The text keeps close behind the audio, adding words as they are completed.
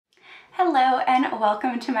Hello and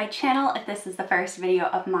welcome to my channel if this is the first video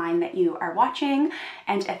of mine that you are watching,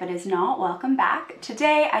 and if it is not, welcome back.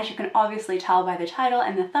 Today, as you can obviously tell by the title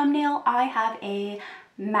and the thumbnail, I have a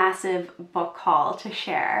massive book haul to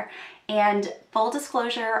share. And full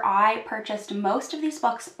disclosure, I purchased most of these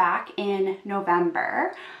books back in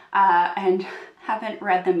November and haven't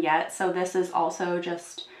read them yet, so this is also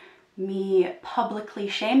just me publicly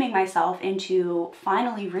shaming myself into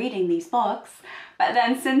finally reading these books. But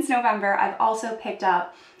then since November, I've also picked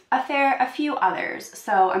up a few others,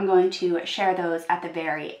 so I'm going to share those at the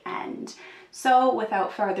very end. So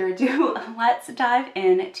without further ado, let's dive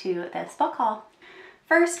into this book haul.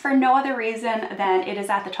 First, for no other reason than it is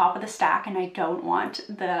at the top of the stack and I don't want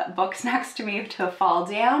the books next to me to fall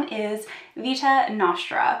down, is Vita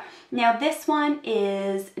Nostra. Now this one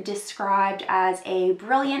is described as a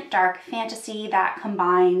brilliant dark fantasy that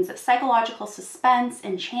combines psychological suspense,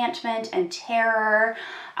 enchantment, and terror.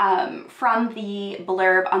 From the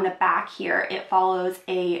blurb on the back here, it follows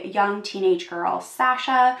a young teenage girl,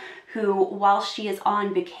 Sasha, who, while she is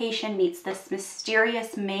on vacation, meets this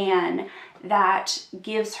mysterious man that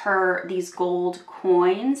gives her these gold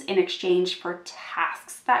coins in exchange for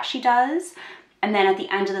tasks that she does. And then at the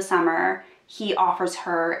end of the summer, he offers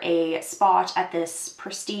her a spot at this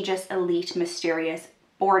prestigious, elite, mysterious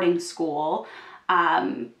boarding school,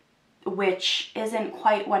 which isn't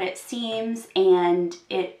quite what it seems, and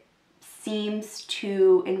it seems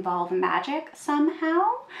to involve magic somehow.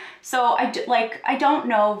 So I don't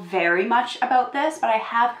know very much about this, but I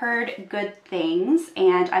have heard good things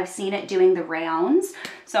and I've seen it doing the rounds.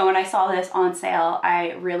 So when I saw this on sale,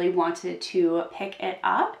 I really wanted to pick it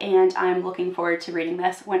up, and I'm looking forward to reading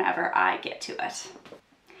this whenever I get to it.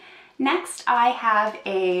 Next, I have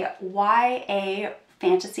a YA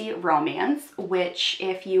fantasy romance, which,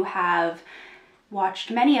 if you have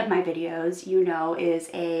watched many of my videos, you know is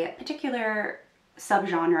a particular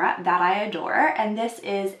subgenre that I adore, and this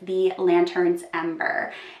is The Lantern's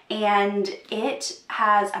Ember. And it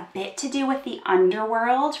has a bit to do with the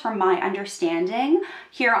underworld from my understanding.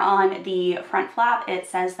 Here on the front flap it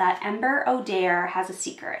says that Ember O'Dare has a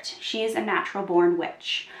secret. She is a natural born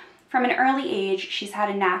witch. From an early age, she's had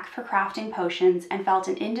a knack for crafting potions and felt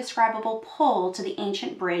an indescribable pull to the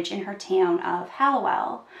ancient bridge in her town of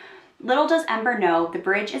Hallowell. Little does Ember know, the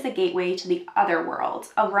bridge is a gateway to the other world,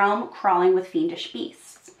 a realm crawling with fiendish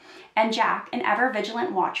beasts. And Jack, an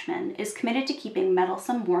ever-vigilant watchman, is committed to keeping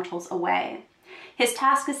meddlesome mortals away. His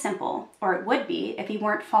task is simple, or it would be if he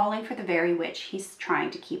weren't falling for the very witch he's trying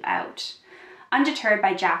to keep out. Undeterred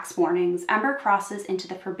by Jack's warnings, Ember crosses into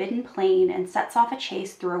the forbidden plain and sets off a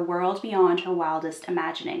chase through a world beyond her wildest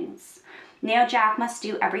imaginings. Now Jack must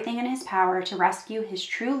do everything in his power to rescue his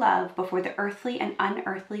true love before the earthly and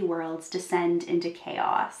unearthly worlds descend into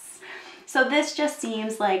chaos. So this just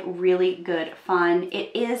seems like really good fun.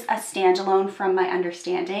 It is a standalone from my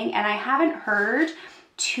understanding, and I haven't heard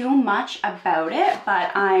too much about it,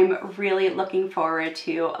 but I'm really looking forward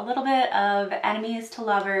to a little bit of enemies to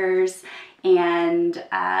lovers, and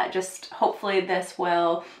just hopefully this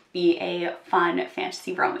will be a fun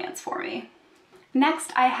fantasy romance for me.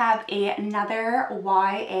 Next, I have another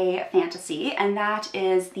YA fantasy, and that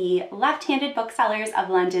is The Left-Handed Booksellers of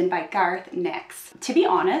London by Garth. To be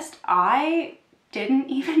honest, I didn't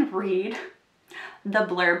even read the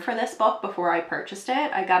blurb for this book before I purchased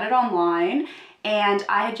it. I got it online, and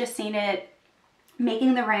I had just seen it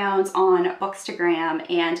making the rounds on Bookstagram,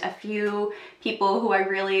 and a few people who I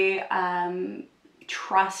really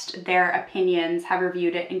trust their opinions have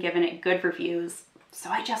reviewed it and given it good reviews. So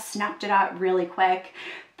I just snapped it up really quick.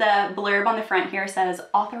 The blurb on the front here says,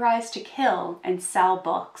 authorized to kill and sell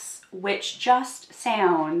books, which just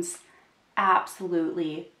sounds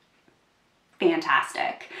absolutely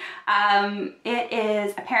fantastic. It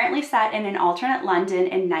is apparently set in an alternate London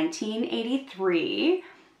in 1983,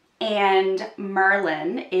 and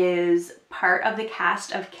Merlin is part of the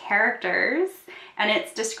cast of characters, and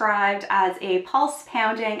it's described as a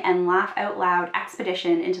pulse-pounding and laugh-out-loud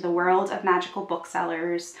expedition into the world of magical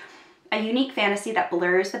booksellers, a unique fantasy that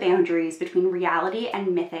blurs the boundaries between reality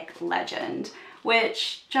and mythic legend,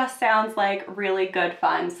 which just sounds like really good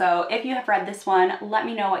fun. So if you have read this one, let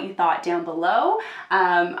me know what you thought down below.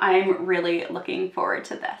 I'm really looking forward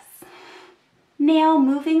to this. Now,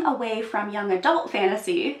 moving away from young adult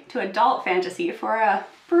fantasy to adult fantasy for a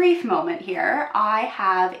brief moment here, I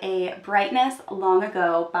have A Brightness Long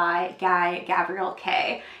Ago by Guy Gavriel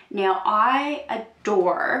Kay. Now, I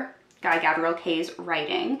adore Guy Gavriel Kay's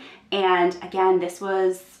writing, and again, this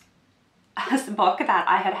was a book that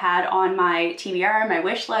I had on my TBR, my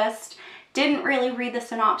wish list, Didn't really read the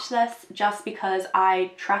synopsis just because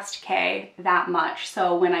I trust Kay that much.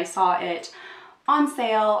 So when I saw it on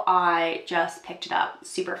sale, I just picked it up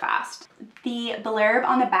super fast. The blurb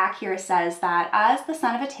on the back here says that as the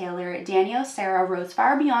son of a tailor, Daniel Serra rose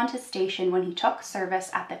far beyond his station when he took service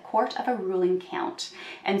at the court of a ruling count,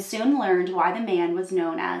 and soon learned why the man was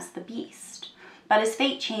known as the Beast. But his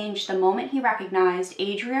fate changed the moment he recognized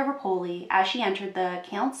Adria Rapoli as she entered the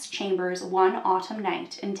Count's chambers one autumn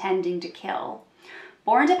night, intending to kill.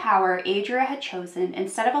 Born to power, Adria had chosen,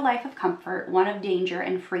 instead of a life of comfort, one of danger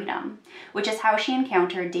and freedom, which is how she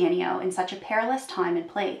encountered Danio in such a perilous time and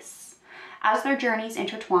place. As their journeys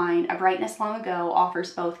intertwine, A Brightness Long Ago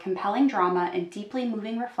offers both compelling drama and deeply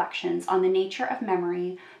moving reflections on the nature of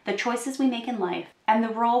memory, the choices we make in life, and the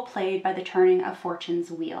role played by the turning of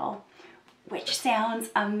fortune's wheel. Which sounds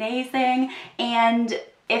amazing. And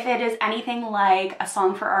if it is anything like A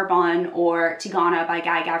Song for Arbonne or Tigana by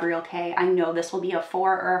Guy Gavriel Kay, I know this will be a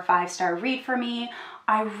 4 or a 5-star read for me.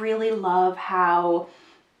 I really love how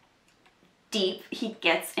deep he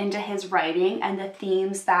gets into his writing and the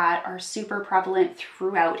themes that are super prevalent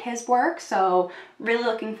throughout his work. So really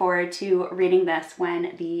looking forward to reading this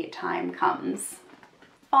when the time comes.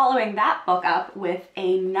 Following that book up with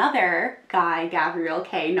another Guy Gavriel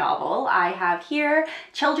Kay novel, I have here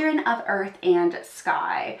Children of Earth and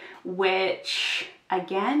Sky, which,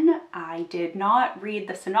 again, I did not read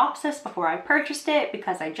the synopsis before I purchased it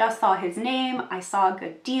because I just saw his name, I saw a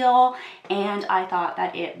good deal, and I thought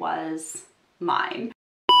that it was mine.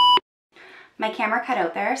 My camera cut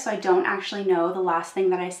out there, so I don't actually know the last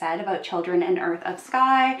thing that I said about Children and Earth of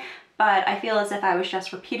Sky, but I feel as if I was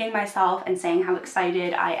just repeating myself and saying how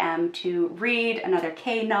excited I am to read another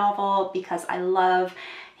Kay novel because I love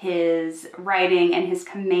his writing and his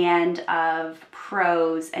command of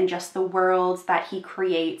prose and just the worlds that he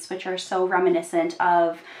creates, which are so reminiscent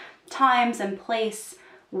of times and place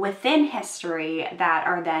within history that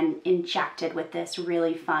are then injected with this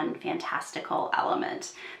really fun, fantastical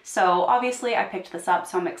element. So obviously I picked this up,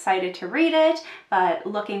 so I'm excited to read it, but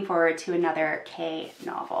looking forward to another Kay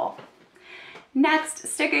novel. Next,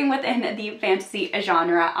 sticking within the fantasy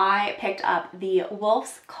genre, I picked up The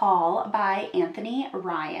Wolf's Call by Anthony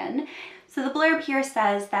Ryan. So the blurb here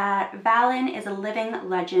says that Valen is a living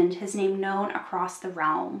legend, his name known across the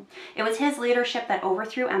realm. It was his leadership that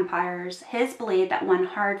overthrew empires, his blade that won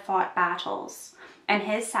hard-fought battles, and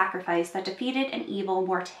his sacrifice that defeated an evil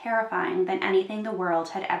more terrifying than anything the world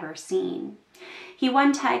had ever seen. He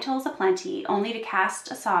won titles aplenty, only to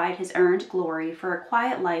cast aside his earned glory for a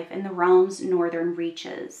quiet life in the realm's northern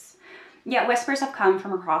reaches. Yet whispers have come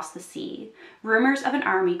from across the sea, rumors of an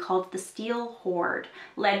army called the Steel Horde,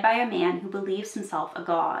 led by a man who believes himself a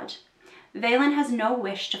god. Valen has no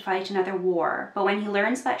wish to fight another war, but when he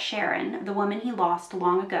learns that Sharon, the woman he lost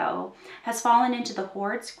long ago, has fallen into the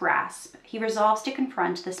Horde's grasp, he resolves to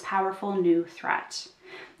confront this powerful new threat.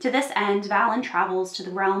 To this end, Valen travels to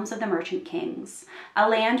the realms of the Merchant Kings, a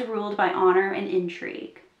land ruled by honor and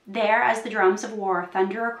intrigue. There, as the drums of war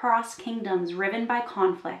thunder across kingdoms riven by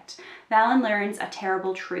conflict, Valen learns a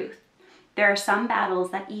terrible truth. There are some battles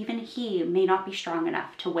that even he may not be strong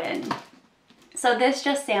enough to win. So this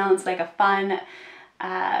just sounds like a fun,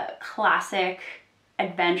 classic,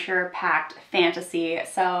 adventure-packed fantasy.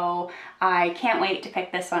 So I can't wait to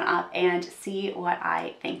pick this one up and see what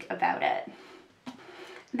I think about it.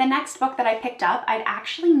 The next book that I picked up, I'd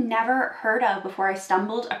actually never heard of before I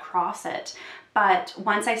stumbled across it. But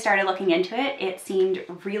once I started looking into it, it seemed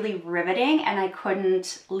really riveting and I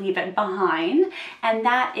couldn't leave it behind. And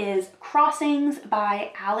that is Crossings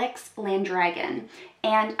by Alex Landragin.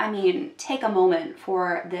 And I mean, take a moment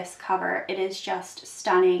for this cover. It is just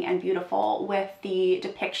stunning and beautiful with the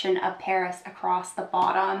depiction of Paris across the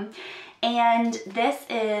bottom. And this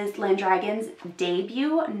is Landragin's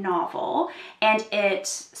debut novel, and it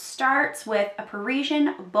starts with a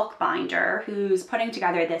Parisian bookbinder who's putting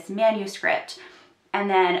together this manuscript, and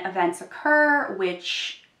then events occur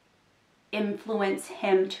which influence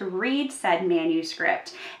him to read said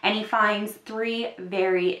manuscript, and he finds 3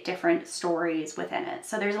 very different stories within it.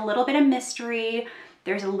 So there's a little bit of mystery,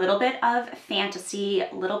 there's a little bit of fantasy,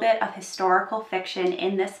 a little bit of historical fiction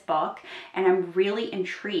in this book, and I'm really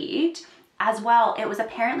intrigued. As well, it was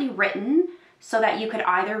apparently written so that you could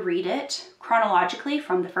either read it chronologically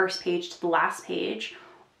from the first page to the last page,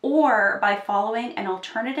 or by following an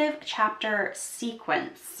alternative chapter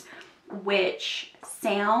sequence, which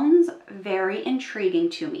sounds very intriguing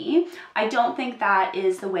to me. I don't think that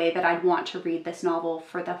is the way that I'd want to read this novel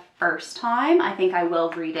for the first time. I think I will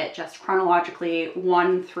read it just chronologically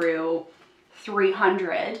 1 through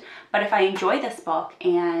 300, but if I enjoy this book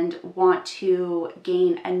and want to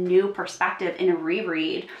gain a new perspective in a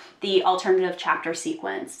reread, the alternative chapter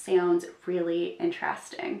sequence sounds really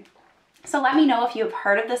interesting. So let me know if you've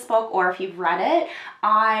heard of this book or if you've read it.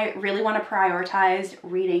 I really want to prioritize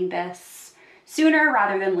reading this sooner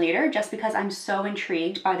rather than later, just because I'm so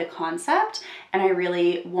intrigued by the concept and I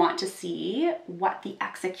really want to see what the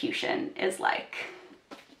execution is like.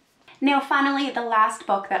 Now, finally, the last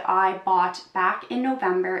book that I bought back in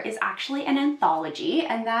November is actually an anthology,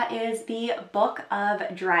 and that is the Book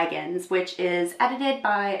of Dragons, which is edited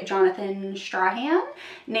by Jonathan Strahan.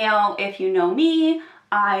 Now, if you know me,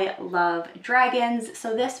 I love dragons,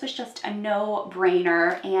 so this was just a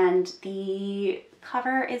no-brainer, and the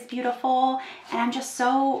cover is beautiful, and I'm just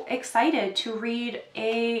so excited to read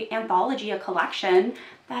a anthology, a collection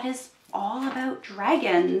that is all about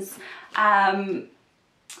dragons.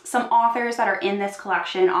 Some authors that are in this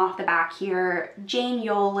collection off the back here: Jane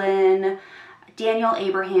Yolen, Daniel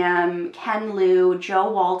Abraham, Ken Liu, Joe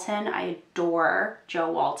Walton. I adore Joe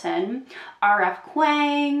Walton. R.F.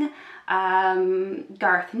 Kuang,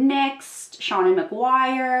 Garth Nix, Shannon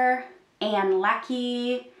McGuire, Anne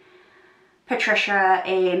Leckie, Patricia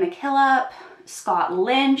A. McKillop, Scott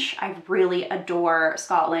Lynch. I really adore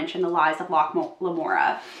Scott Lynch and The Lies of Locke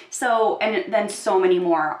Lamora. So, and then so many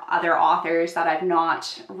more other authors that I've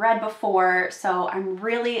not read before. So I'm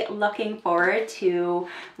really looking forward to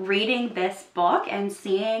reading this book and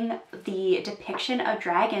seeing the depiction of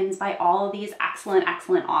dragons by all of these excellent,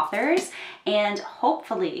 excellent authors. And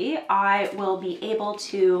hopefully I will be able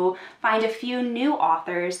to find a few new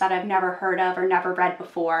authors that I've never heard of or never read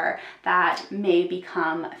before that may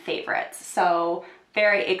become favorites. So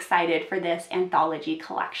very excited for this anthology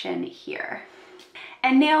collection here.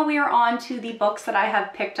 And now we are on to the books that I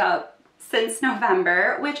have picked up since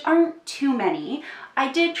November, which aren't too many.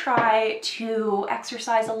 I did try to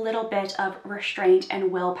exercise a little bit of restraint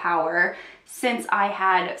and willpower since I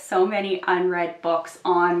had so many unread books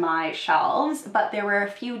on my shelves, but there were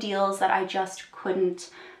a few deals that I just couldn't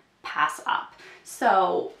pass up.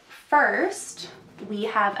 So first, we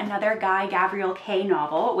have another Guy Gavriel Kay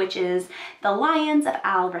novel, which is The Lions of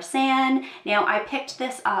Al-Rassan. Now, I picked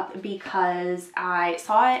this up because I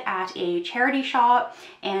saw it at a charity shop,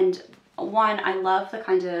 and one, I love the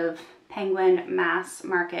kind of Penguin mass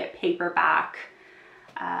market paperback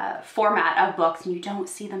format of books, and you don't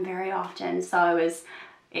see them very often. So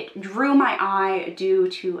it drew my eye due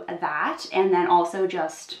to that, and then also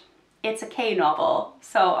just, it's a Kay novel,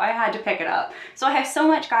 so I had to pick it up. So I have so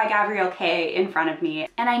much Guy Gavriel Kay in front of me,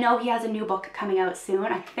 and I know he has a new book coming out soon,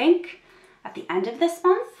 I think at the end of this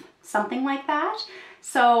month, something like that.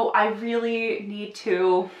 So I really need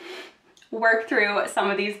to work through some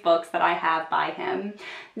of these books that I have by him.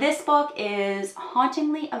 This book is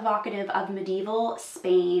hauntingly evocative of medieval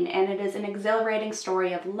Spain, and it is an exhilarating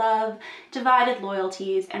story of love, divided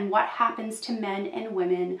loyalties, and what happens to men and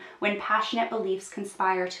women when passionate beliefs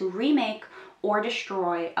conspire to remake or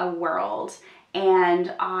destroy a world.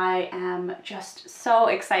 And I am just so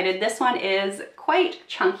excited. This one is quite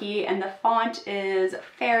chunky and the font is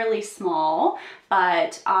fairly small,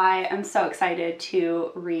 but I am so excited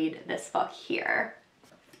to read this book here.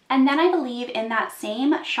 And then I believe in that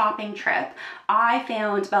same shopping trip, I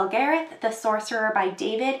found Belgarath, the Sorcerer by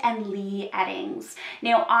David and Leigh Eddings.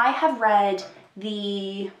 Now, I have read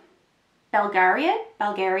the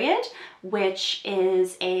Belgariad, which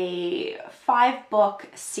is a 5-book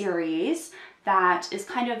series that is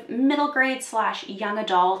kind of middle grade / young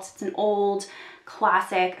adult. It's an old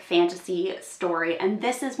classic fantasy story, and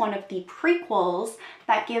this is one of the prequels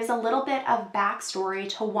that gives a little bit of backstory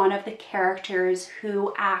to one of the characters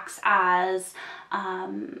who acts as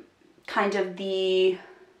kind of the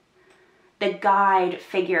guide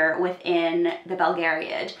figure within the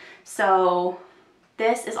Belgariad. So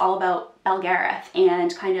this is all about Belgarath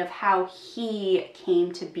and kind of how he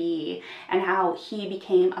came to be and how he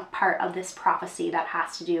became a part of this prophecy that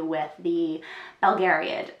has to do with the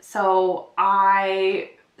Belgariad. So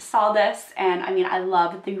I saw this, and I mean, I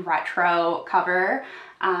love the retro cover,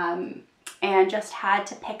 and just had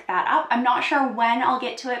to pick that up. I'm not sure when I'll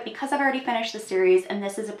get to it because I've already finished the series and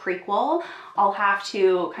this is a prequel. I'll have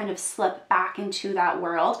to kind of slip back into that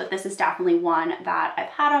world, but this is definitely one that I've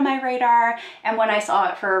had on my radar, and when I saw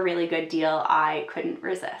it for a really good deal, I couldn't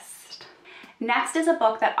resist. Next is a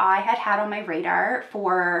book that I had on my radar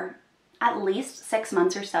for at least 6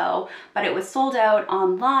 months or so, but it was sold out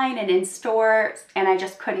online and in store, and I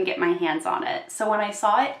just couldn't get my hands on it. So when I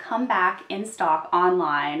saw it come back in stock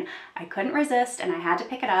online, I couldn't resist and I had to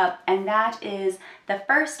pick it up, and that is the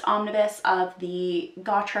first omnibus of the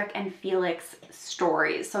Gotrek and Felix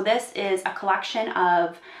stories. So this is a collection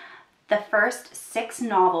of the first 6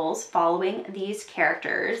 novels following these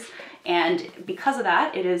characters, and because of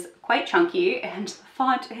that, it is quite chunky and the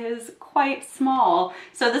font is quite small.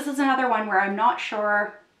 So this is another one where I'm not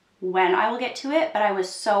sure when I will get to it, but I was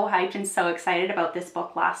so hyped and so excited about this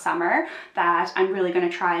book last summer that I'm really going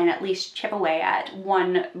to try and at least chip away at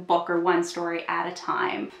one book or one story at a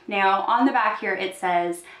time. Now on the back here it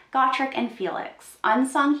says, Gotrek and Felix,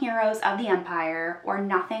 unsung heroes of the Empire, or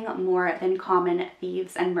nothing more than common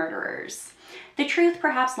thieves and murderers. The truth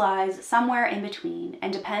perhaps lies somewhere in between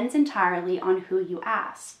and depends entirely on who you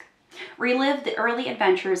ask. Relive the early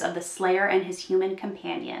adventures of the Slayer and his human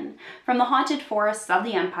companion, from the haunted forests of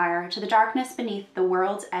the Empire to the darkness beneath the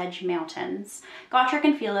World's Edge Mountains. Gotrek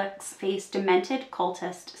and Felix face demented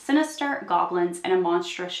cultists, sinister goblins, and a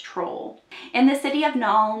monstrous troll. In the city of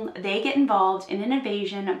Nuln, they get involved in an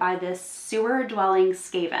invasion by the sewer-dwelling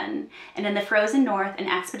Skaven, and in the frozen north, an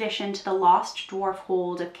expedition to the lost dwarf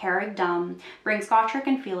hold of Carrig Dum brings Gotrek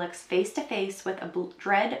and Felix face to face with a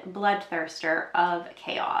dread bloodthirster of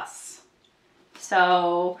chaos.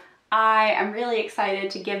 So I am really excited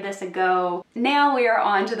to give this a go. Now we are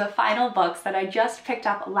on to the final books that I just picked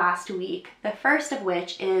up last week. The first of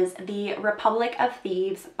which is The Republic of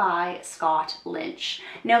Thieves by Scott Lynch.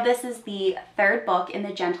 Now this is the 3rd book in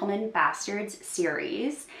the Gentleman Bastards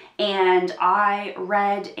series, and I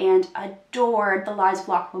read and adored The Lies of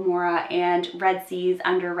Locke Lamora and Red Seas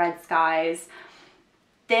Under Red Skies.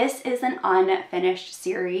 This is an unfinished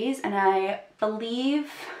series, and I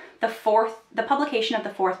believe the publication of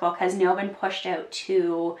the 4th book has now been pushed out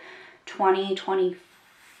to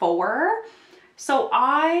 2024. So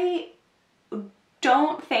I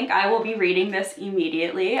don't think I will be reading this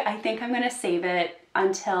immediately. I think I'm going to save it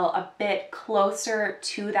until a bit closer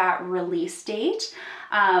to that release date.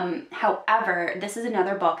 However, this is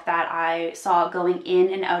another book that I saw going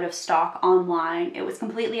in and out of stock online. It was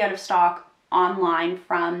completely out of stock online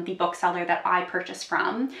from the bookseller that I purchased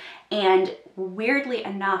from, and weirdly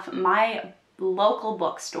enough, my local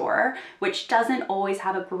bookstore, which doesn't always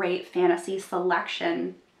have a great fantasy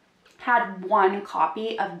selection, had 1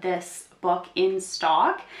 copy of this book in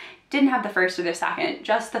stock. Didn't have the 1st or the 2nd,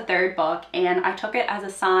 just the 3rd book, and I took it as a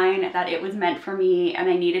sign that it was meant for me and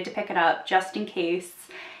I needed to pick it up just in case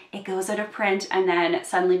it goes out of print and then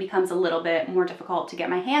suddenly becomes a little bit more difficult to get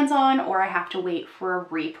my hands on, or I have to wait for a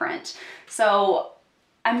reprint. So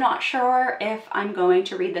I'm not sure if I'm going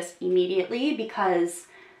to read this immediately because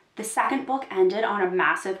the 2nd book ended on a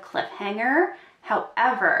massive cliffhanger.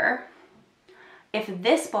 However, if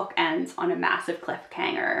this book ends on a massive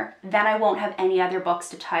cliffhanger, then I won't have any other books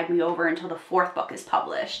to tide me over until the 4th book is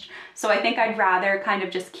published. So I think I'd rather kind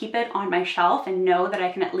of just keep it on my shelf and know that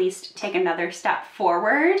I can at least take another step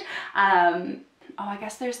forward. Oh, I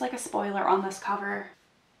guess there's like a spoiler on this cover.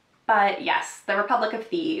 But yes, The Republic of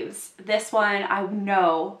Thieves. This one I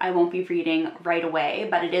know I won't be reading right away,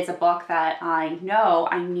 but it is a book that I know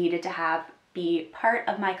I needed to have be part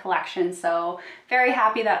of my collection. So very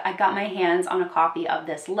happy that I got my hands on a copy of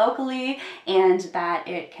this locally and that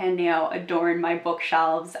it can now adorn my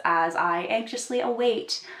bookshelves as I anxiously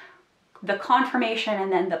await the confirmation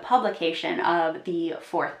and then the publication of the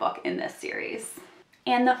 4th book in this series.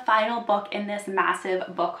 And the final book in this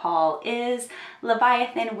massive book haul is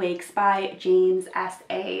Leviathan Wakes by James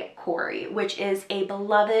S.A. Corey, which is a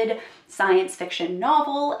beloved science fiction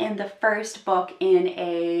novel and the first book in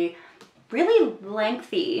a really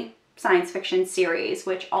lengthy science fiction series,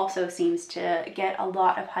 which also seems to get a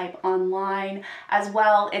lot of hype online as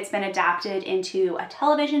well. It's been adapted into a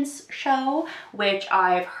television show, which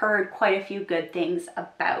I've heard quite a few good things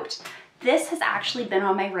about. This has actually been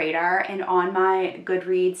on my radar and on my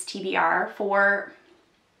Goodreads TBR for,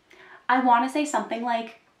 I want to say something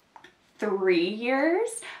like 3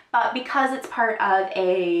 years, but because it's part of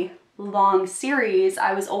a long series,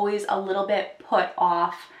 I was always a little bit put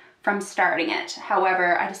off from starting it.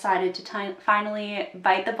 However, I decided to finally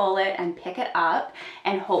bite the bullet and pick it up,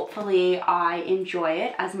 and hopefully I enjoy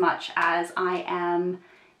it as much as I am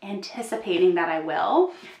anticipating that I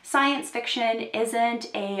will. Science fiction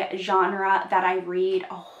isn't a genre that I read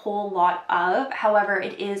a whole lot of. However,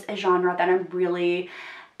 it is a genre that I'm really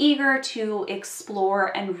eager to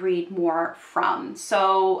explore and read more from.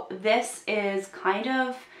 So this is kind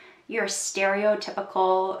of your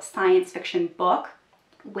stereotypical science fiction book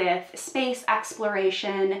with space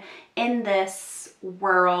exploration. In this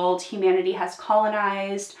world, humanity has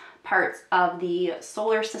colonized parts of the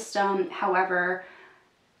solar system. However,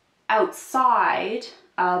 outside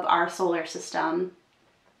of our solar system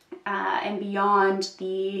and beyond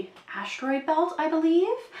the asteroid belt, I believe,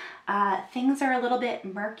 things are a little bit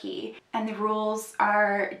murky and the rules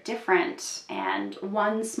are different, and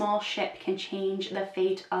one small ship can change the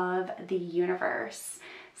fate of the universe.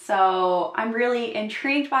 So I'm really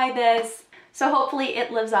intrigued by this. So hopefully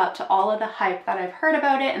it lives up to all of the hype that I've heard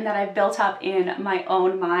about it and that I've built up in my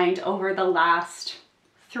own mind over the last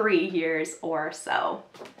 3 years or so.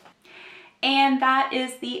 And that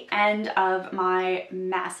is the end of my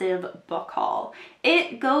massive book haul.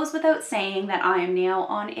 It goes without saying that I am now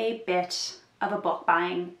on a bit of a book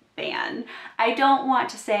buying ban. I don't want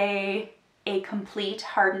to say a complete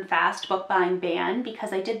hard and fast book buying ban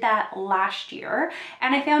because I did that last year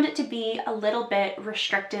and I found it to be a little bit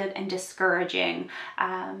restrictive and discouraging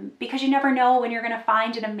because you never know when you're going to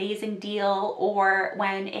find an amazing deal or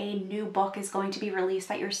when a new book is going to be released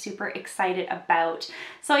that you're super excited about.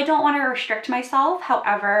 So I don't want to restrict myself.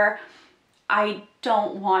 However, I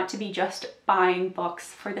don't want to be just buying books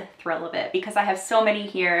for the thrill of it because I have so many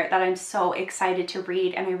here that I'm so excited to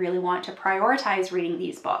read and I really want to prioritize reading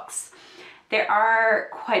these books. There are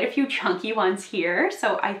quite a few chunky ones here,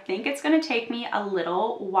 so I think it's going to take me a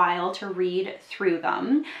little while to read through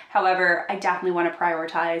them. However, I definitely want to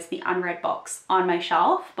prioritize the unread books on my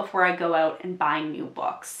shelf before I go out and buy new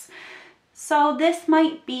books. So this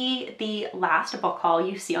might be the last book haul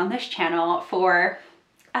you see on this channel for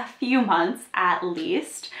a few months at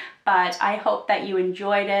least, but I hope that you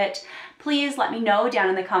enjoyed it. Please let me know down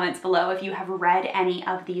in the comments below if you have read any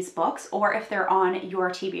of these books or if they're on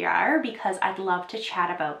your TBR because I'd love to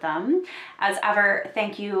chat about them. As ever,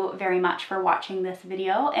 thank you very much for watching this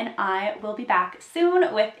video and I will be back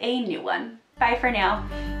soon with a new one. Bye for now.